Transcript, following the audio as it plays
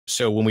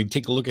So when we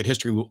take a look at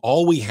history,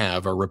 all we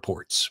have are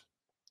reports.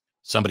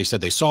 Somebody said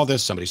they saw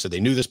this, somebody said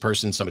they knew this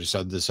person, somebody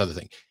said this other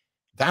thing.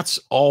 That's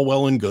all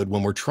well and good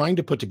when we're trying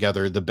to put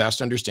together the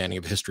best understanding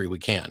of history we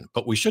can,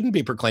 but we shouldn't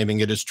be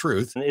proclaiming it as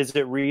truth. Is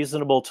it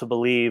reasonable to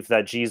believe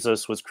that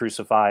Jesus was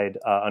crucified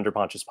under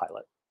Pontius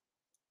Pilate?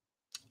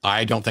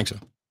 I don't think so.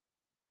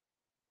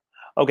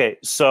 Okay,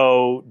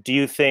 so do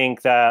you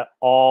think that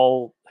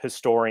all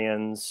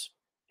historians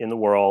in the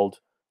world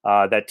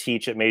that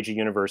teach at major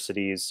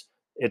universities,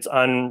 it's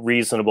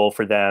unreasonable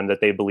for them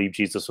that they believe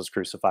Jesus was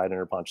crucified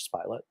under Pontius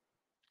Pilate?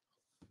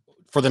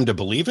 For them to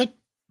believe it?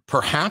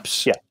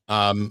 Perhaps.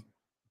 Yeah.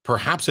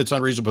 Perhaps it's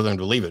unreasonable for them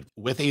to believe it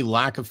with a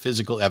lack of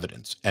physical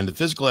evidence. And the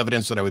physical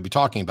evidence that I would be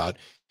talking about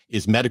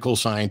is medical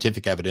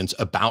scientific evidence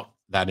about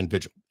that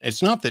individual.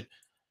 It's not that,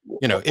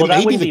 you know, it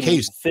may be the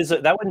case.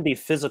 That wouldn't be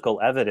physical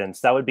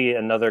evidence. That would be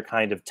another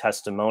kind of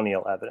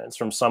testimonial evidence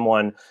from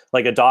someone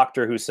like a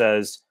doctor who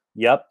says,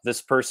 yep,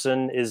 this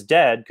person is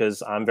dead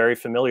because I'm very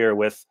familiar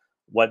with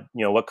what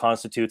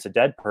constitutes a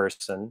dead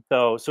person.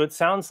 So it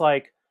sounds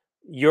like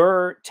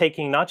you're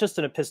taking not just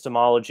an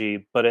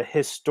epistemology, but a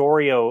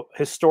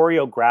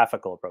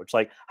historiographical approach,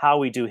 like how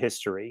we do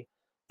history,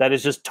 that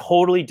is just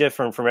totally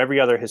different from every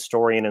other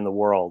historian in the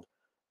world.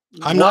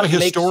 I'm not a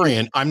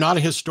historian. I'm not a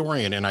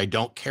historian, and I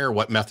don't care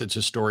what methods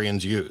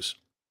historians use.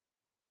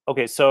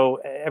 Okay, so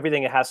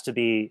everything has to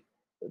be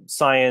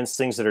science,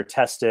 things that are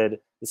tested.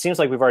 It seems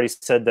like we've already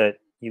said that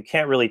you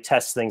can't really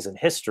test things in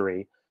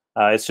history.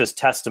 It's just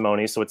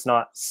testimony, so it's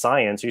not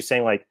science. Are you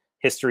saying like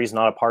history is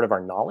not a part of our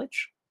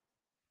knowledge?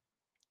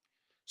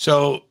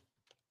 So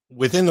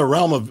within the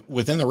realm of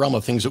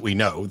things that we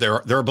know,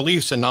 there are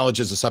beliefs, and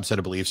knowledge is a subset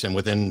of beliefs. And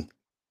within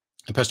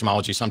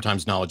epistemology,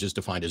 sometimes knowledge is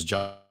defined as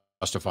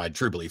justified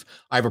true belief.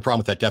 I have a problem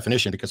with that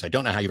definition because I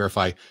don't know how you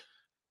verify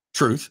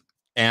truth.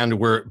 And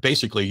we're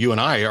basically, you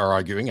and I are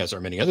arguing, as are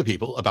many other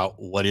people,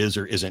 about what is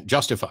or isn't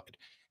justified.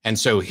 And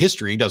so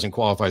history doesn't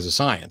qualify as a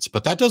science,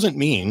 but that doesn't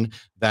mean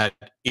that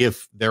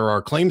if there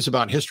are claims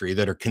about history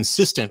that are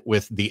consistent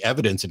with the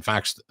evidence and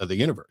facts of the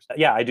universe.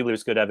 Yeah, I do believe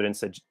it's good evidence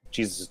that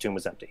Jesus' tomb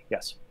was empty.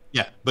 Yes.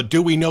 Yeah, but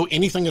do we know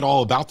anything at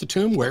all about the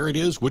tomb, where it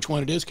is, which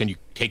one it is? Can you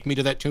take me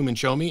to that tomb and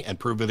show me and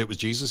prove that it was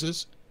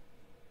Jesus's?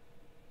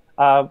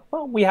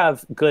 Well, we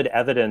have good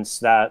evidence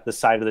that the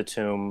site of the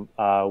tomb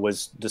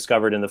was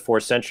discovered in the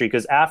 4th century,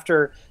 because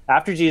after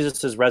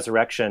Jesus'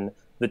 resurrection,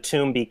 the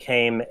tomb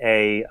became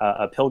a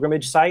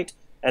pilgrimage site,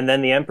 and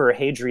then the Emperor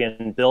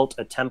Hadrian built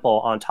a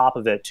temple on top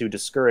of it to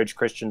discourage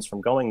Christians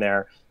from going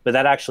there. But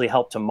that actually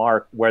helped to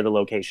mark where the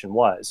location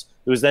was.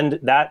 It was then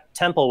that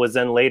temple was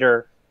then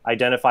later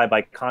identified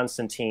by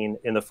Constantine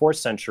in the 4th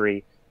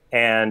century,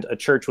 and a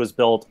church was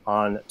built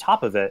on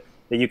top of it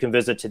that you can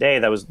visit today.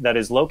 That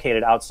is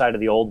located outside of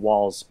the old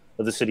walls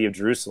of the city of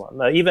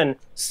Jerusalem. Even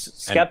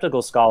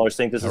skeptical scholars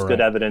think this is good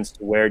evidence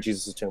to where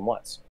Jesus' tomb was.